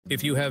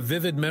If you have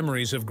vivid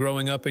memories of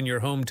growing up in your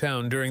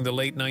hometown during the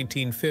late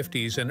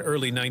 1950s and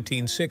early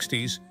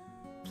 1960s,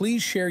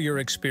 please share your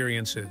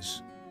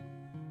experiences.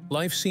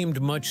 Life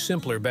seemed much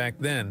simpler back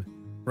then,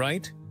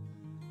 right?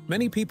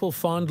 Many people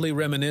fondly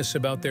reminisce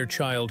about their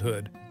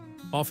childhood,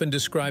 often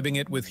describing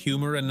it with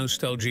humor and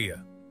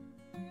nostalgia.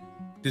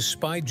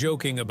 Despite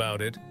joking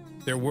about it,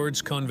 their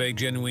words convey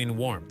genuine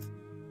warmth.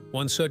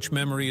 One such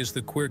memory is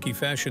the quirky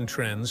fashion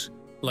trends,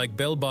 like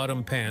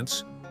bell-bottom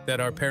pants, that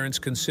our parents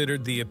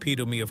considered the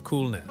epitome of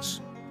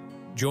coolness.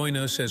 Join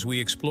us as we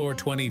explore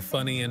 20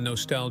 funny and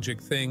nostalgic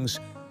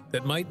things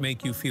that might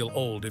make you feel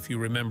old if you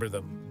remember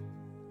them.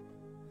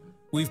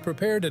 We've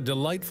prepared a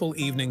delightful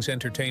evening's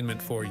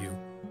entertainment for you,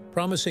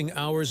 promising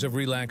hours of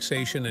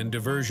relaxation and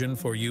diversion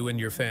for you and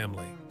your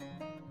family.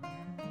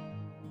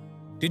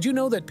 Did you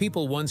know that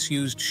people once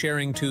used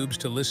sharing tubes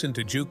to listen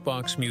to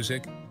jukebox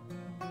music?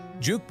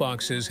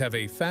 Jukeboxes have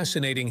a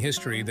fascinating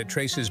history that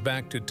traces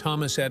back to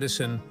Thomas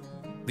Edison,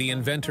 the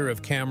inventor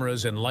of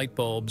cameras and light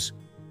bulbs.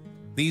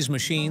 These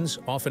machines,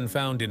 often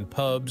found in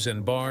pubs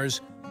and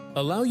bars,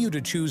 allow you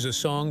to choose a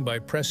song by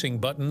pressing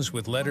buttons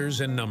with letters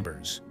and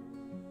numbers.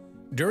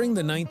 During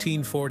the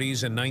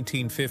 1940s and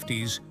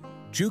 1950s,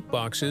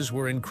 jukeboxes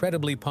were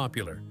incredibly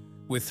popular,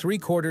 with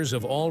 3/4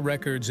 of all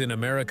records in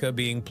America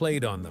being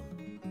played on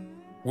them.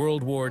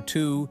 World War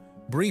II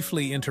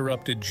briefly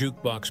interrupted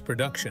jukebox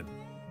production,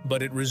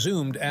 but it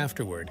resumed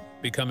afterward,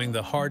 becoming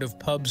the heart of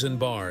pubs and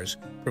bars,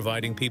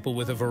 providing people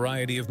with a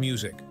variety of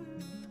music.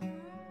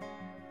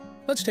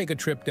 Let's take a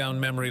trip down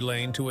memory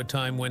lane to a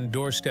time when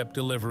doorstep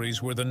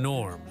deliveries were the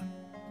norm.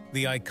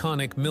 The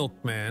iconic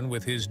milkman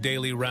with his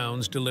daily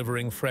rounds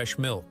delivering fresh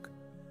milk.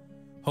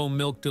 Home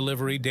milk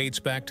delivery dates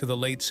back to the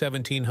late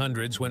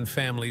 1700s when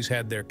families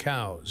had their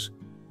cows.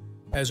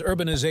 As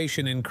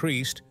urbanization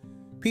increased,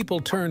 people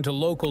turned to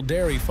local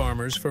dairy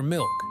farmers for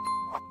milk.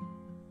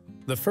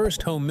 The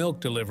first home milk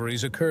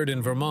deliveries occurred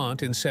in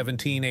Vermont in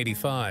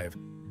 1785,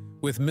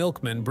 with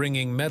milkmen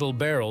bringing metal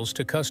barrels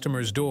to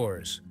customers'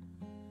 doors.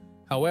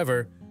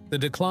 However, the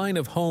decline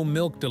of home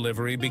milk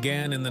delivery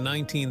began in the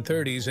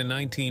 1930s and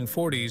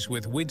 1940s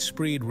with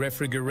widespread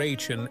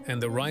refrigeration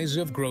and the rise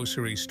of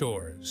grocery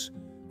stores.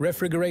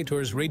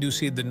 Refrigerators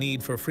reduced the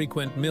need for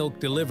frequent milk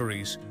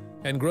deliveries,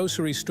 and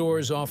grocery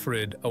stores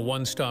offered a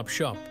one-stop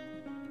shop.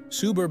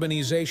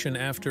 Suburbanization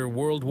after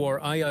World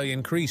War II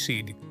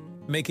increased,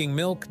 making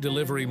milk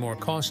delivery more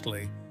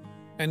costly,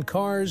 and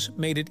cars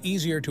made it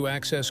easier to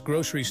access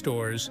grocery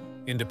stores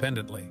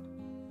independently.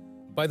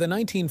 By the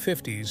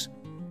 1950s,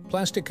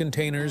 plastic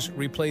containers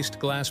replaced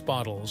glass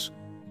bottles,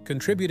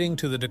 contributing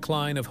to the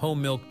decline of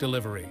home milk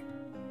delivery.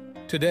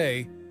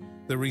 Today,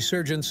 the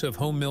resurgence of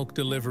home milk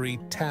delivery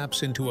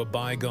taps into a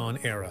bygone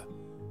era,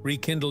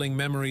 rekindling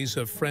memories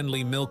of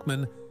friendly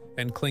milkmen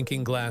and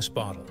clinking glass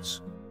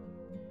bottles.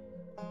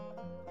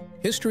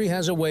 History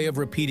has a way of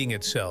repeating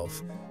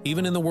itself,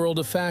 even in the world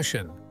of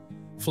fashion.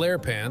 Flare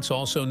pants,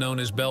 also known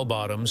as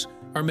bell-bottoms,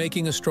 are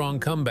making a strong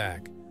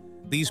comeback.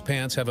 These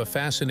pants have a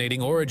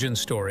fascinating origin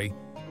story,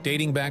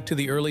 dating back to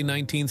the early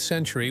 19th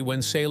century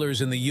when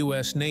sailors in the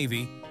U.S.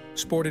 Navy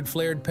sported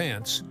flared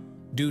pants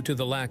due to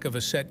the lack of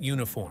a set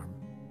uniform.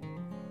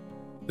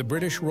 The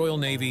British Royal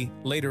Navy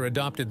later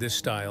adopted this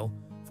style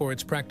for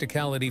its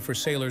practicality for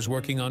sailors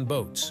working on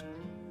boats.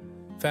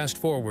 Fast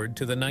forward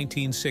to the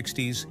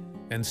 1960s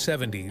and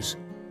 70s,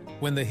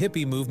 when the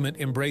hippie movement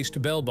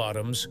embraced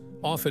bell-bottoms,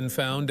 often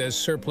found as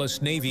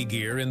surplus Navy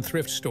gear in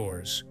thrift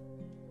stores.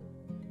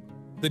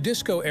 The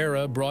disco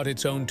era brought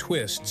its own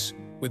twists,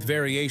 with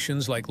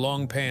variations like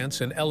long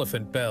pants and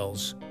elephant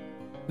bells.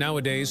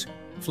 Nowadays,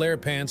 flare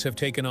pants have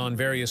taken on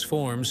various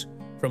forms,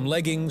 from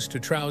leggings to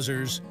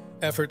trousers,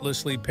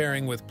 effortlessly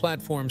pairing with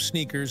platform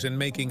sneakers and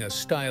making a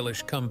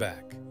stylish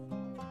comeback.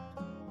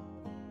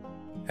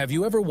 Have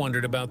you ever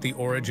wondered about the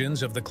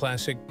origins of the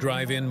classic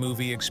drive-in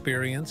movie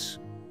experience?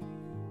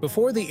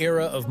 Before the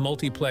era of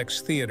multiplex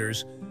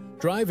theaters,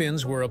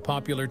 drive-ins were a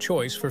popular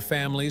choice for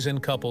families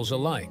and couples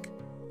alike.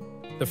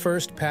 The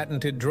first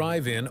patented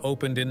drive-in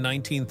opened in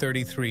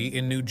 1933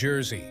 in New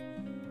Jersey,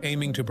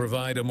 aiming to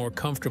provide a more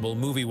comfortable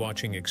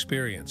movie-watching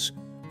experience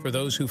for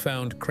those who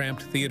found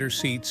cramped theater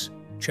seats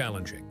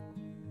challenging.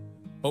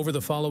 Over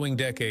the following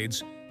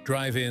decades,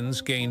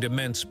 drive-ins gained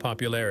immense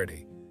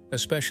popularity,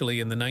 especially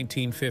in the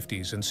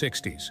 1950s and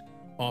 60s,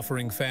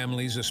 offering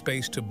families a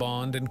space to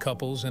bond and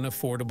couples an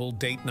affordable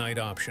date-night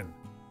option.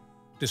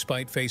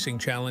 Despite facing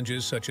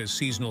challenges such as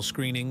seasonal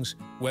screenings,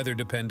 weather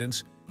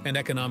dependence, and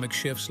economic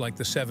shifts like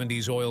the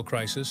 70s oil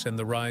crisis and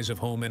the rise of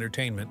home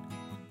entertainment,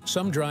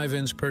 some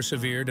drive-ins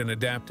persevered and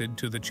adapted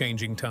to the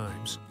changing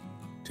times.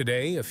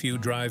 Today, a few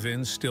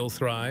drive-ins still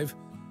thrive,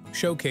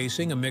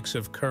 showcasing a mix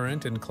of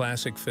current and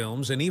classic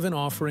films and even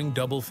offering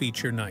double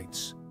feature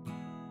nights.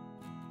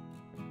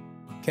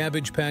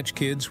 Cabbage Patch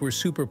Kids were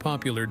super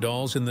popular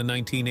dolls in the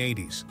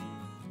 1980s.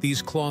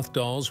 These cloth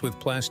dolls with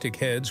plastic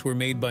heads were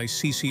made by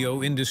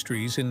CCO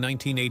Industries in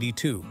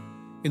 1982,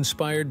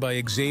 inspired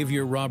by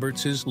Xavier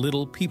Roberts'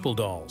 Little People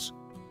dolls.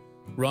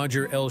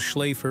 Roger L.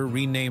 Schlafer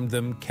renamed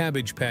them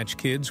Cabbage Patch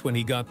Kids when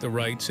he got the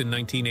rights in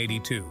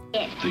 1982.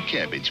 The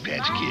Cabbage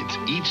Patch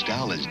Kids. Each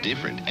doll is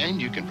different,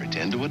 and you can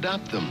pretend to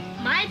adopt them.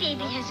 My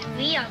baby has a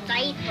real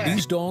diaper.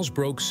 These dolls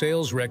broke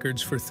sales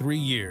records for 3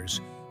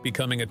 years,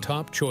 becoming a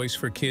top choice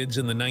for kids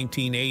in the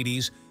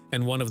 1980s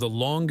and one of the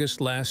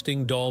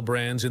longest-lasting doll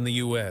brands in the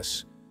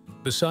U.S.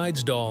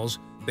 Besides dolls,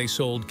 they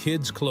sold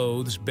kids'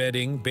 clothes,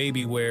 bedding,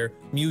 baby wear,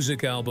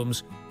 music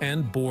albums,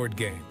 and board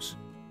games.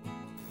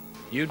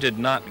 You did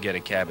not get a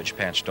Cabbage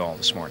Patch doll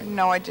this morning.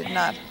 No, I did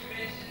not.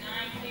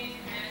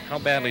 How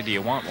badly do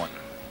you want one?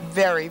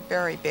 Very,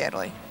 very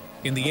badly.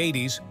 In the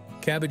 80s,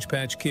 Cabbage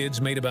Patch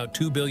Kids made about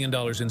 $2 billion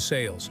in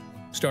sales,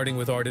 starting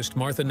with artist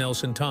Martha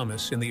Nelson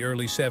Thomas in the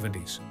early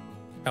 70s.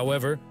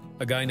 However,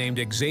 a guy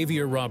named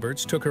Xavier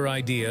Roberts took her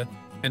idea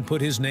and put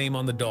his name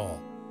on the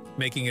doll,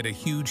 making it a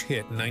huge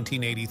hit in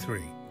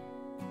 1983.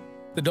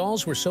 The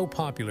dolls were so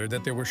popular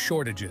that there were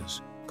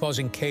shortages,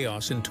 causing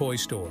chaos in toy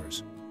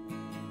stores.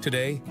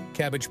 Today,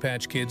 Cabbage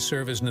Patch Kids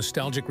serve as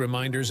nostalgic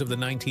reminders of the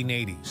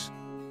 1980s.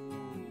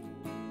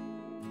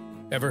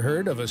 Ever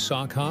heard of a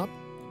sock hop?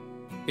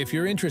 If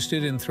you're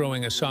interested in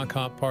throwing a sock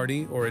hop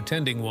party or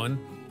attending one,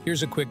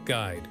 here's a quick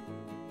guide.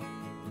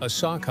 A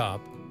sock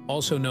hop,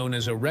 also known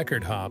as a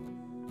record hop,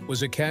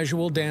 was a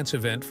casual dance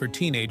event for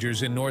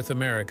teenagers in North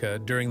America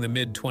during the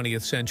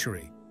mid-20th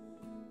century.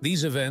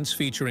 These events,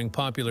 featuring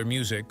popular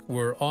music,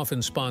 were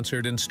often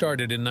sponsored and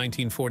started in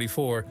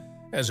 1944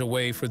 as a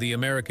way for the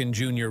American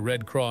Junior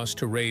Red Cross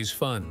to raise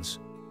funds.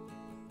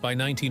 By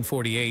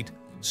 1948,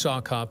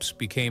 sock hops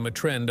became a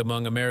trend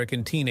among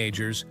American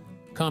teenagers,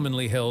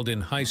 commonly held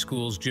in high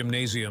schools'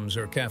 gymnasiums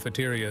or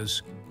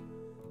cafeterias.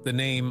 The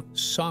name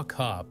sock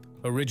hop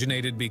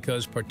originated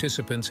because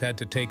participants had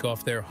to take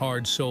off their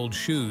hard-soled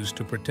shoes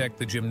to protect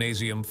the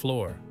gymnasium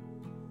floor.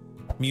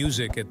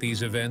 Music at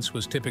these events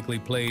was typically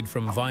played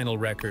from vinyl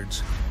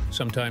records,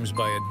 sometimes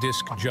by a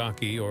disc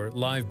jockey or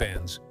live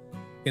bands.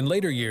 In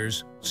later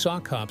years,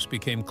 sock hops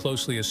became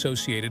closely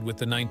associated with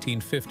the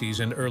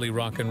 1950s and early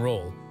rock and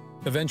roll,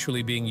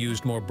 eventually being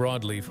used more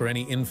broadly for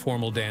any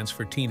informal dance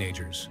for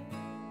teenagers.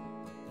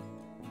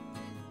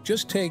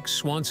 Just take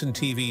Swanson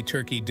TV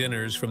turkey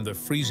dinners from the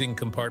freezing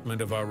compartment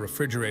of our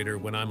refrigerator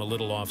when I'm a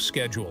little off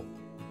schedule.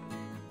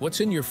 What's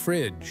in your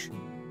fridge?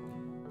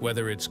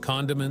 Whether it's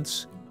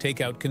condiments,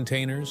 takeout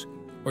containers,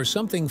 or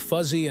something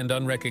fuzzy and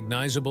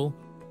unrecognizable,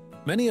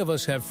 many of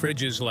us have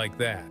fridges like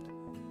that.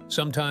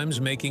 Sometimes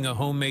making a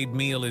homemade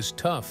meal is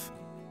tough,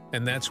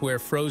 and that's where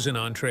frozen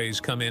entrees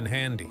come in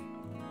handy.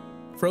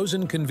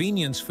 Frozen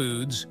convenience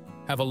foods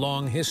have a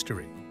long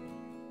history,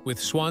 with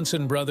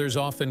Swanson brothers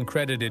often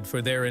credited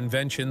for their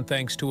invention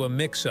thanks to a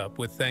mix-up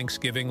with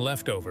Thanksgiving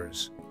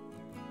leftovers.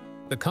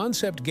 The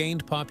concept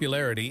gained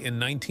popularity in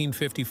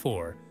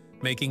 1954,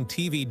 making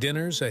TV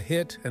dinners a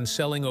hit and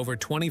selling over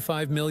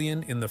 25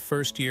 million in the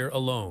first year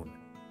alone.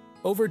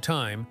 Over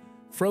time,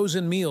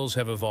 frozen meals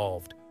have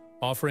evolved,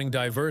 offering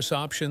diverse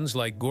options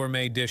like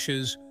gourmet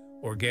dishes,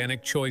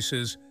 organic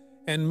choices,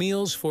 and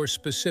meals for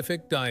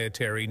specific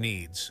dietary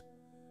needs.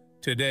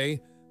 Today,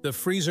 the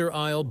freezer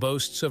aisle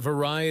boasts a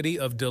variety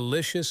of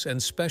delicious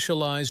and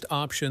specialized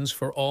options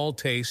for all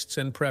tastes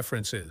and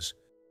preferences.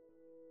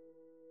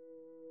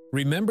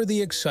 Remember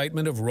the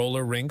excitement of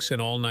roller rinks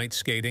and all-night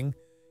skating?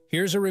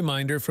 Here's a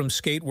reminder from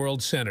Skate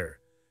World Center.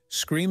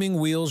 Screaming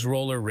Wheels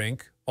Roller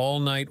Rink,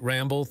 All-Night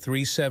Ramble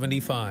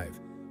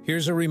 375.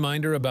 Here's a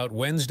reminder about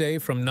Wednesday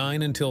from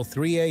 9 until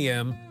 3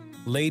 a.m.,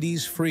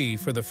 ladies free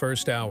for the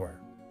first hour.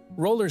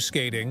 Roller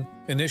skating,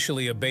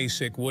 initially a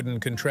basic wooden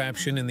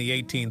contraption in the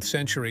 18th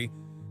century,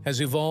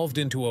 has evolved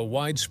into a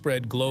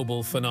widespread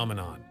global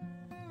phenomenon.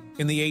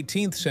 In the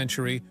 18th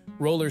century,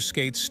 roller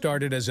skates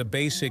started as a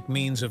basic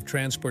means of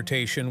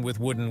transportation with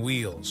wooden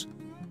wheels,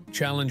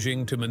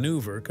 challenging to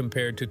maneuver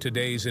compared to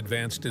today's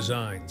advanced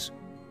designs.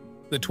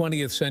 The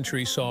 20th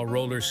century saw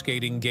roller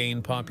skating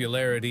gain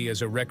popularity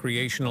as a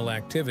recreational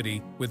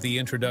activity with the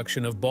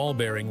introduction of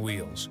ball-bearing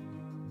wheels,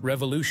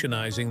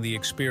 revolutionizing the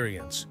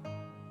experience.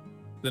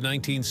 The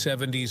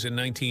 1970s and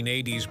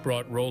 1980s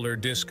brought roller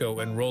disco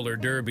and roller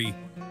derby,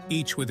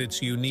 each with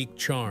its unique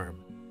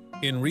charm.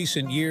 In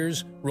recent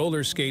years,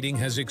 roller skating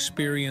has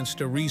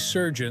experienced a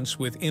resurgence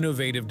with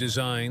innovative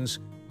designs,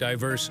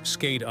 diverse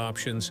skate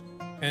options,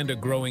 and a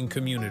growing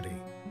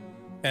community.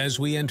 As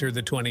we enter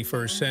the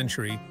 21st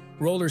century,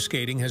 roller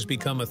skating has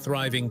become a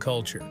thriving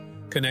culture,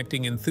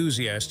 connecting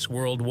enthusiasts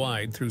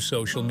worldwide through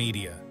social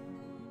media.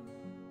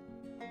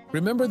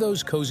 Remember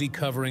those cozy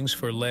coverings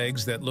for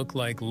legs that look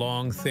like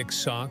long, thick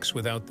socks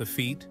without the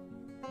feet?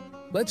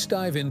 Let's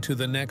dive into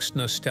the next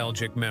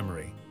nostalgic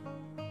memory.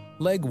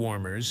 Leg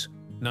warmers,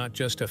 not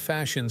just a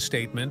fashion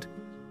statement,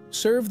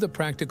 serve the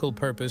practical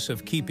purpose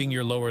of keeping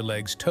your lower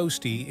legs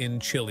toasty in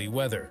chilly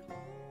weather.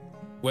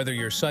 Whether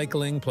you're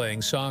cycling,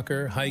 playing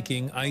soccer,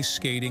 hiking, ice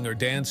skating, or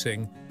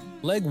dancing,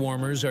 leg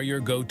warmers are your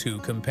go-to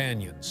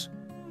companions.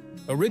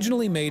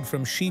 Originally made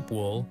from sheep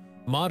wool,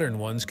 modern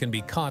ones can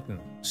be cotton,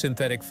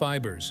 synthetic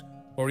fibers,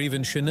 or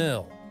even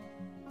chenille.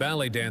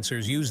 Ballet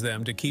dancers use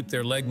them to keep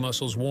their leg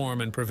muscles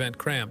warm and prevent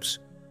cramps.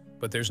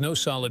 but there's no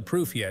solid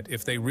proof yet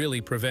if they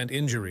really prevent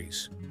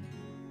injuries.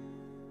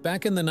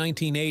 Back in the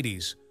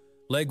 1980s,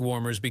 leg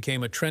warmers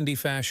became a trendy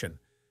fashion,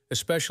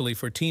 especially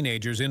for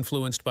teenagers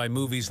influenced by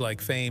movies like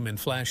Fame and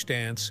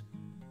Flashdance.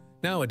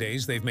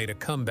 Nowadays, they've made a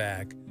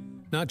comeback,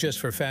 not just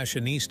for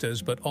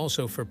fashionistas but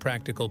also for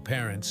practical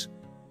parents,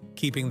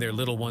 keeping their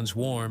little ones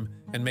warm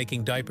and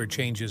making diaper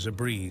changes a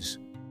breeze.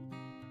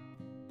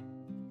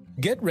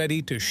 Get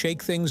ready to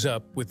shake things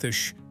up with the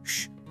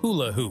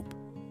hula hoop,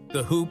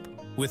 the hoop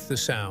with the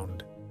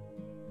sound.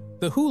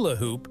 The hula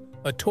hoop,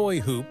 a toy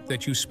hoop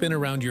that you spin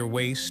around your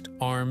waist,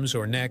 arms,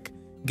 or neck,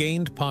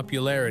 gained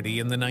popularity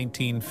in the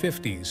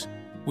 1950s,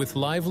 with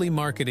lively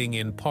marketing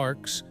in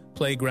parks,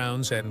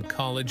 playgrounds, and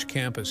college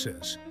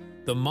campuses.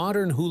 The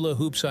modern hula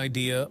hoops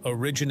idea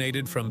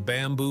originated from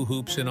bamboo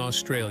hoops in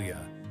Australia,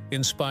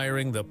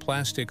 inspiring the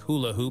plastic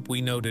hula hoop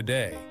we know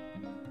today.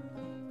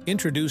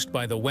 Introduced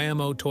by the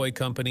Wham-O toy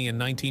company in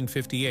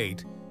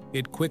 1958,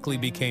 it quickly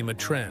became a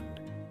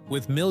trend,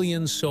 with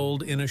millions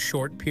sold in a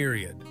short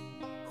period.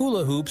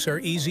 Hula hoops are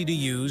easy to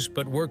use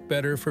but work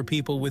better for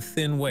people with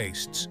thin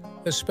waists,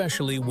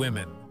 especially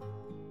women.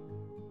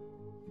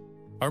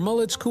 Are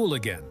mullets cool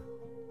again?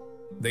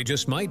 They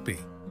just might be.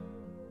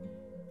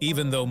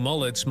 Even though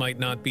mullets might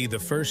not be the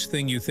first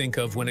thing you think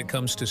of when it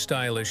comes to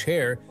stylish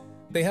hair,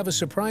 they have a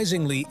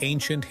surprisingly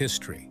ancient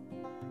history.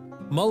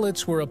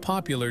 Mullets were a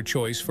popular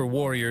choice for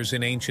warriors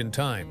in ancient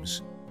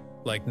times,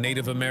 like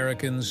Native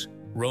Americans,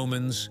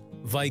 Romans,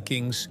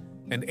 Vikings,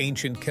 and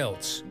ancient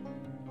Celts.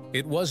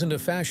 It wasn't a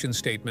fashion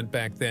statement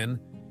back then,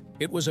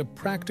 it was a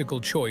practical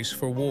choice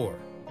for war.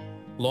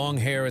 Long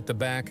hair at the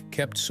back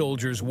kept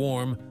soldiers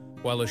warm,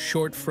 while a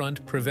short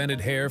front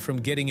prevented hair from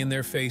getting in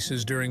their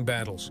faces during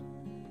battles.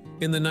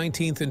 In the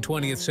 19th and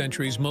 20th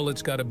centuries,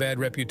 mullets got a bad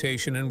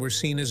reputation and were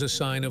seen as a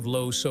sign of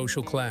low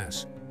social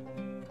class.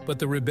 But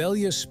the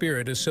rebellious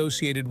spirit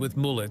associated with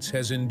mullets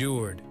has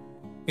endured.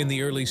 In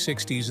the early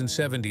 60s and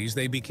 70s,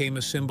 they became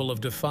a symbol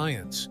of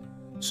defiance.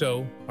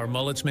 So, are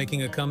mullets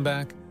making a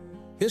comeback?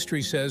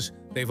 History says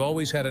they've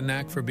always had a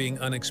knack for being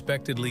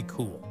unexpectedly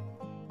cool.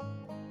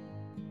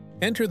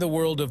 Enter the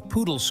world of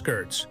poodle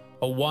skirts,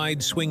 a wide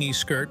swingy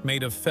skirt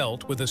made of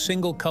felt with a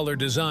single color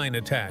design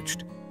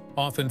attached,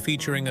 often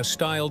featuring a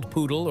styled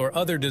poodle or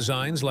other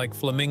designs like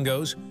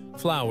flamingos,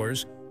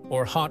 flowers,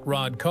 or hot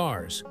rod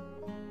cars.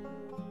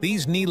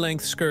 These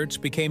knee-length skirts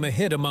became a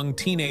hit among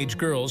teenage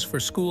girls for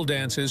school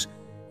dances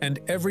and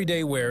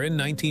everyday wear in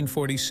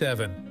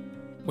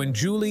 1947, when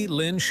Julie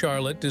Lynn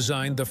Charlotte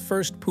designed the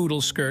first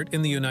poodle skirt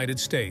in the United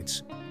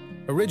States.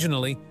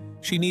 Originally,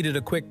 she needed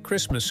a quick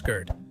Christmas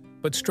skirt,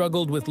 but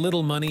struggled with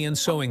little money and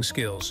sewing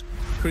skills,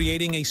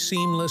 creating a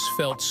seamless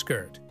felt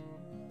skirt.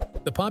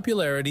 The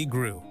popularity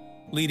grew,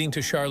 leading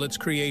to Charlotte's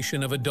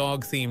creation of a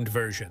dog-themed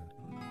version.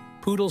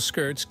 Poodle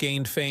skirts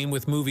gained fame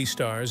with movie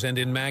stars and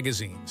in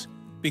magazines,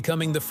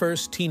 becoming the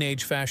first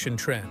teenage fashion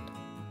trend.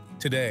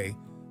 Today,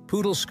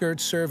 poodle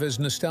skirts serve as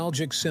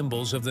nostalgic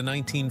symbols of the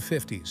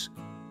 1950s,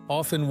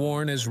 often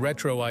worn as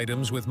retro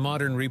items with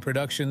modern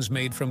reproductions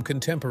made from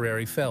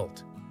contemporary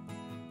felt.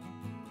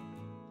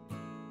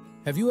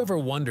 Have you ever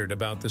wondered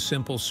about the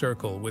simple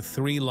circle with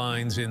 3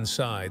 lines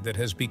inside that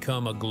has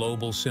become a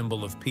global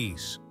symbol of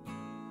peace?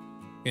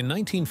 In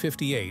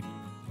 1958,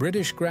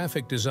 British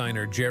graphic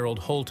designer Gerald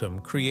Holtham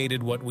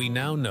created what we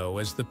now know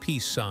as the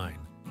peace sign.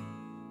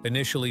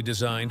 Initially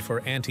designed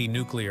for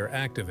anti-nuclear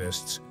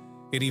activists,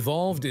 it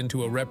evolved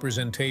into a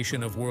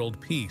representation of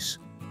world peace,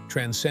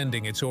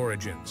 transcending its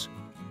origins.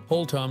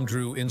 Holtham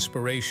drew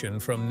inspiration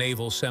from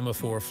naval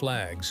semaphore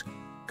flags,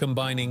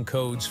 combining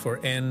codes for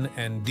N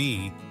and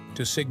D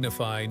to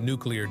signify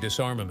nuclear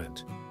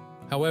disarmament.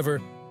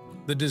 However,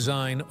 the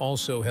design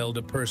also held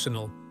a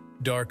personal,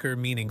 darker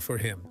meaning for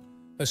him,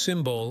 a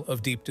symbol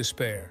of deep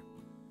despair.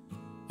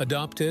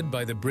 Adopted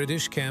by the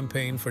British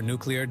Campaign for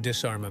Nuclear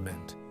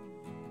Disarmament,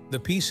 the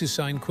peace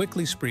sign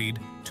quickly spread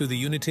to the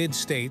United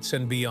States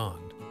and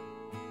beyond.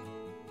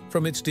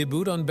 From its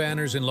debut on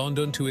banners in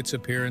London to its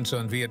appearance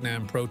on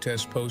Vietnam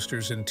protest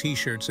posters and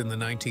T-shirts in the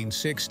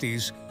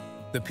 1960s,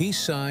 the peace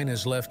sign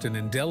has left an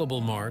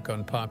indelible mark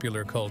on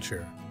popular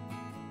culture.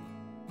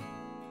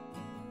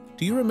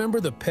 Do you remember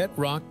the pet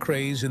rock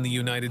craze in the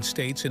United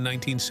States in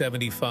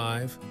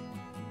 1975?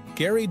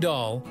 Gary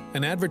Dahl,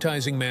 an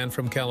advertising man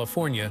from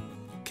California,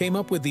 came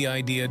up with the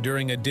idea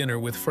during a dinner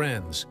with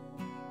friends.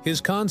 His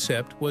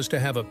concept was to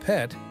have a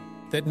pet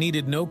that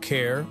needed no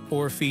care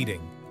or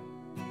feeding.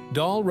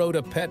 Dahl wrote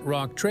a pet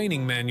rock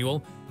training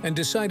manual and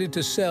decided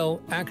to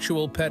sell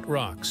actual pet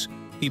rocks.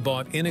 He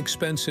bought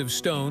inexpensive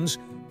stones,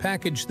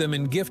 packaged them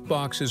in gift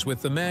boxes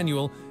with the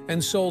manual,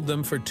 and sold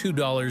them for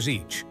 $2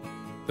 each.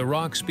 The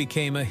rocks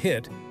became a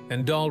hit,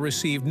 and Dahl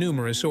received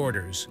numerous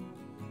orders.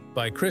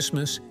 By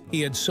Christmas,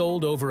 he had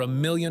sold over 1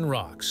 million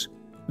rocks,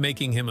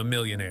 making him a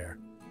millionaire.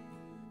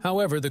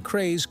 However, the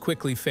craze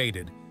quickly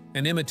faded,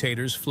 and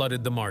imitators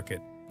flooded the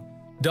market.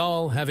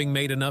 Dahl, having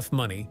made enough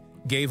money,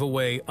 gave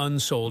away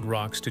unsold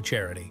rocks to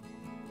charity.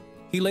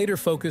 He later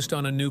focused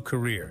on a new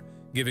career,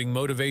 giving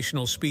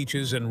motivational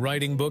speeches and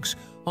writing books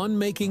on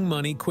making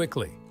money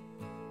quickly.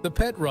 The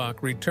Pet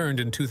Rock returned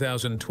in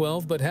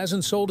 2012 but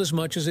hasn't sold as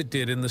much as it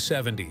did in the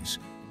 70s.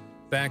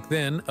 Back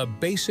then, a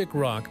basic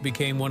rock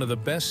became one of the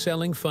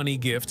best-selling funny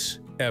gifts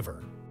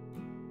ever.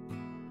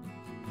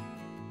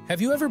 Have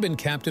you ever been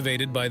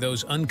captivated by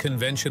those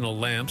unconventional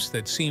lamps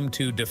that seem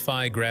to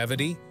defy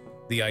gravity?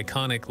 The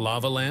iconic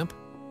lava lamp?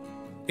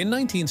 In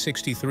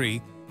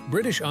 1963,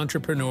 British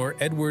entrepreneur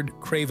Edward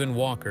Craven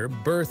Walker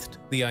birthed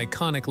the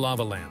iconic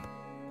lava lamp,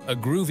 a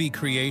groovy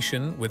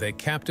creation with a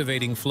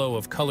captivating flow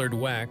of colored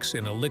wax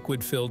in a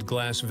liquid-filled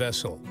glass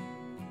vessel.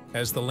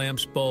 As the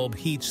lamp's bulb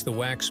heats the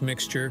wax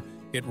mixture,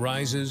 it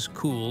rises,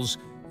 cools,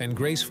 and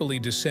gracefully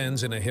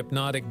descends in a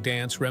hypnotic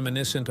dance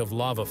reminiscent of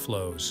lava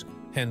flows,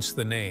 hence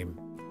the name.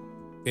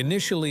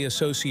 Initially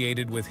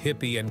associated with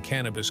hippie and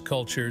cannabis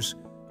cultures,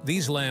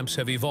 these lamps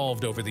have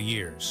evolved over the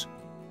years.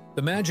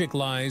 The magic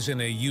lies in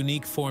a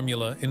unique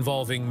formula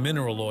involving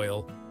mineral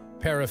oil,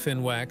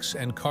 paraffin wax,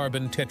 and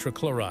carbon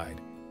tetrachloride,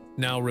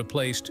 now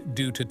replaced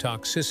due to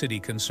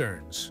toxicity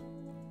concerns.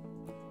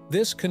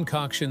 This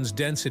concoction's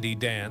density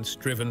dance,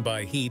 driven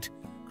by heat,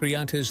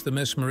 creates the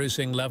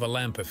mesmerizing lava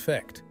lamp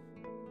effect.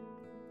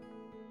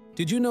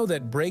 Did you know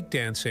that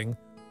breakdancing,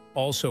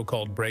 also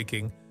called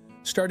breaking,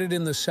 started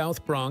in the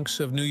South Bronx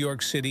of New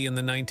York City in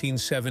the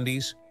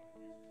 1970s?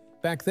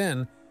 Back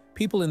then,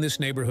 people in this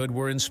neighborhood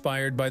were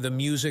inspired by the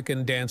music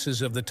and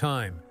dances of the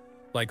time,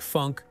 like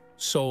funk,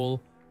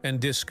 soul, and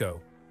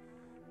disco.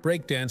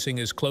 Breakdancing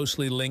is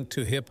closely linked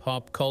to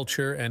hip-hop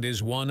culture and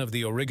is one of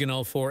the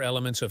original 4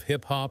 elements of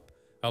hip-hop,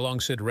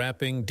 alongside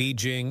rapping,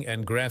 DJing,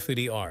 and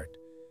graffiti art.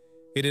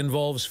 It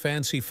involves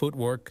fancy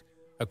footwork,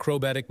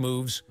 acrobatic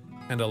moves,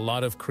 and a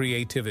lot of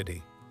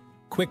creativity.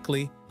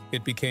 Quickly,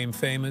 it became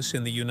famous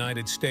in the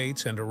United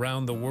States and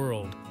around the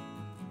world.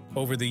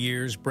 Over the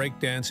years,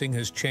 breakdancing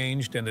has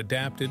changed and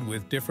adapted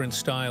with different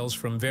styles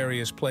from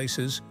various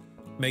places,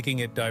 making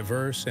it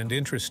diverse and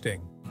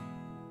interesting.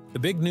 The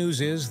big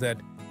news is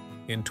that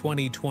in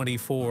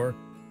 2024,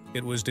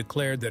 it was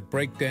declared that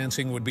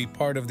breakdancing would be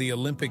part of the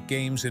Olympic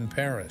Games in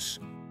Paris.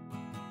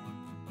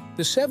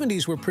 The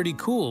 70s were pretty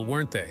cool,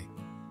 weren't they?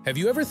 Have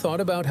you ever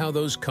thought about how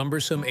those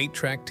cumbersome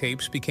 8-track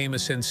tapes became a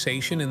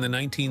sensation in the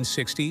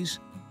 1960s?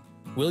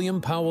 William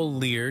Powell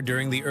Lear,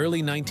 during the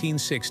early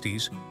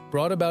 1960s,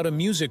 brought about a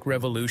music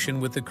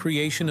revolution with the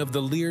creation of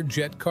the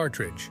Learjet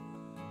cartridge,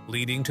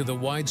 leading to the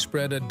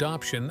widespread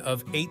adoption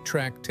of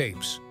 8-track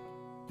tapes.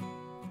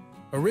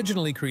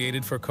 Originally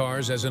created for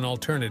cars as an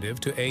alternative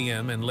to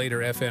AM and later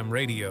FM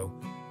radio,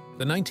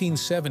 the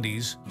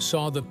 1970s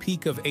saw the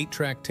peak of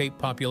 8-track tape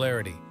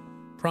popularity,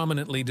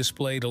 prominently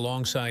displayed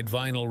alongside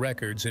vinyl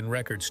records in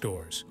record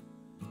stores.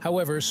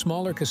 However,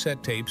 smaller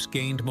cassette tapes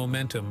gained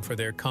momentum for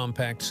their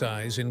compact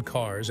size in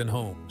cars and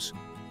homes.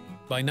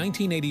 By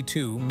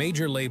 1982,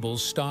 major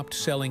labels stopped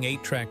selling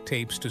 8-track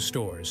tapes to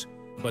stores,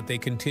 but they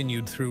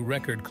continued through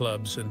record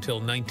clubs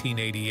until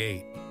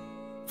 1988.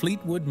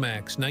 Fleetwood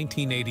Mac's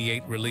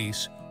 1988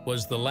 release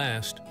was the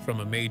last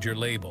from a major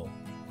label.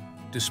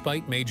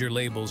 Despite major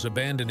labels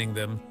abandoning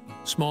them,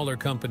 smaller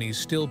companies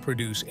still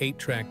produce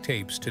 8-track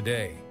tapes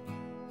today.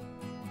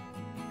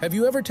 Have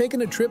you ever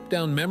taken a trip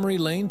down memory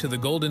lane to the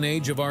golden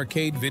age of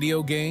arcade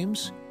video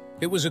games?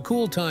 It was a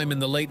cool time in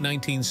the late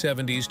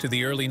 1970s to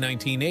the early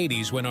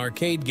 1980s when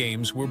arcade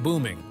games were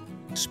booming.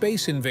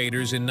 Space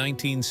Invaders in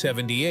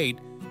 1978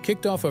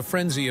 kicked off a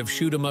frenzy of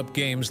shoot-'em-up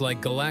games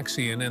like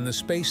Galaxian and the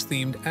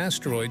space-themed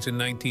Asteroids in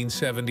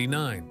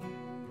 1979.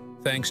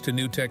 Thanks to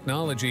new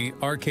technology,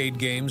 arcade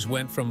games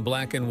went from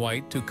black and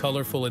white to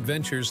colorful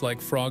adventures like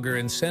Frogger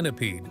and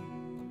Centipede.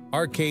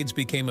 Arcades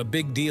became a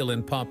big deal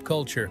in pop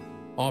culture,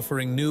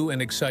 offering new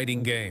and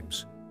exciting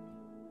games.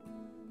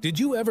 Did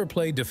you ever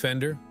play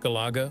Defender,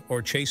 Galaga,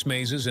 or Chase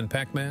Mazes in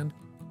Pac-Man?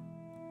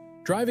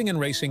 Driving and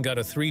racing got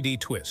a 3D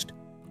twist,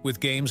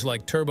 with games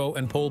like Turbo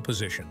and Pole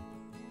Position.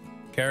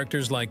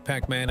 Characters like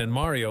Pac-Man and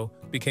Mario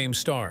became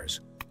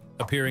stars,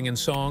 appearing in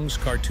songs,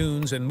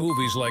 cartoons, and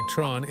movies like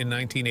Tron in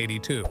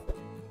 1982.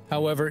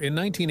 However, in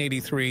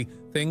 1983,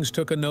 things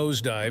took a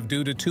nosedive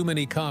due to too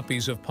many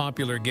copies of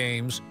popular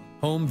games,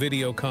 home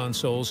video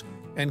consoles,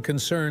 and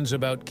concerns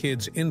about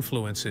kids'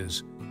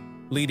 influences,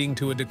 leading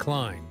to a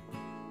decline.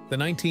 The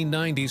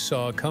 1990s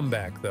saw a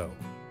comeback, though.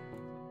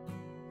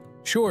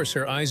 Sure,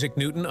 Sir Isaac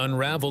Newton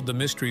unraveled the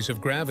mysteries of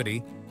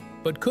gravity,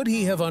 but could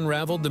he have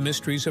unraveled the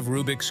mysteries of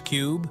Rubik's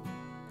Cube?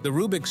 The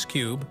Rubik's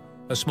Cube,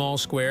 a small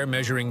square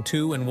measuring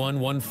 2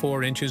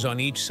 1/14 inches on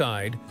each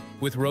side,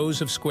 with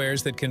rows of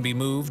squares that can be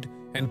moved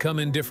and come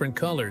in different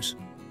colors,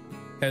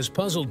 has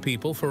puzzled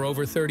people for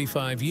over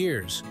 35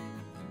 years.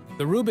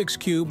 The Rubik's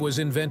Cube was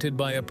invented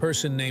by a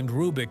person named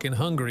Rubik in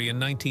Hungary in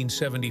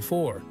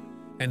 1974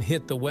 and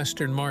hit the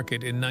Western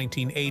market in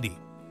 1980,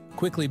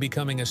 quickly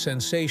becoming a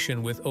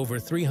sensation with over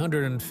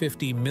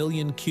 350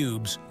 million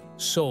cubes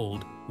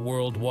sold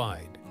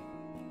worldwide.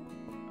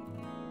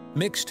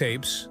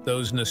 Mixtapes,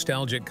 those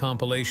nostalgic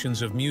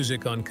compilations of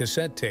music on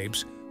cassette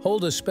tapes,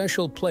 hold a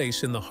special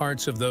place in the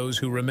hearts of those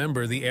who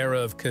remember the era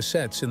of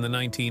cassettes in the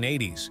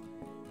 1980s.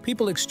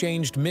 People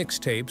exchanged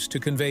mixtapes to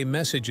convey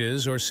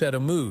messages or set a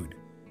mood.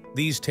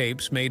 These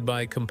tapes, made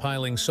by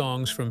compiling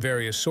songs from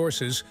various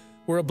sources,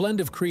 were a blend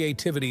of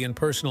creativity and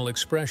personal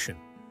expression.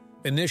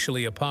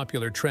 Initially a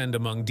popular trend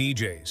among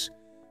DJs,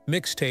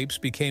 mixtapes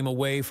became a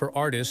way for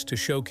artists to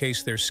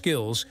showcase their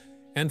skills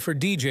and for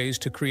DJs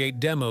to create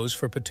demos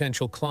for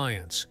potential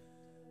clients.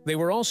 They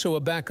were also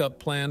a backup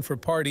plan for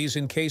parties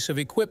in case of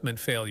equipment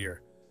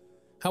failure.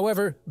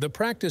 However, the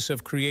practice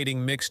of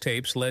creating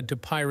mixtapes led to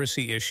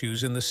piracy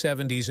issues in the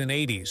 70s and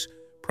 80s,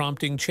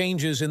 prompting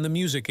changes in the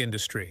music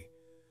industry.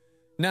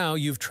 Now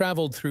you've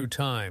traveled through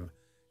time,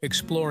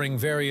 exploring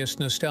various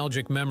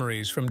nostalgic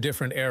memories from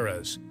different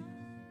eras.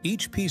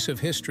 Each piece of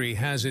history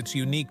has its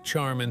unique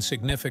charm and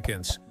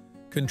significance,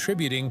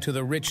 contributing to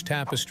the rich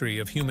tapestry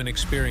of human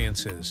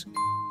experiences.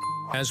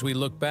 As we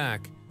look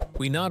back,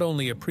 we not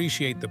only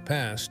appreciate the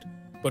past,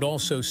 but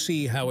also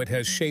see how it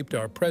has shaped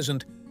our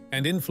present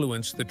and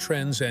influenced the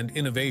trends and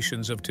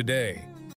innovations of today.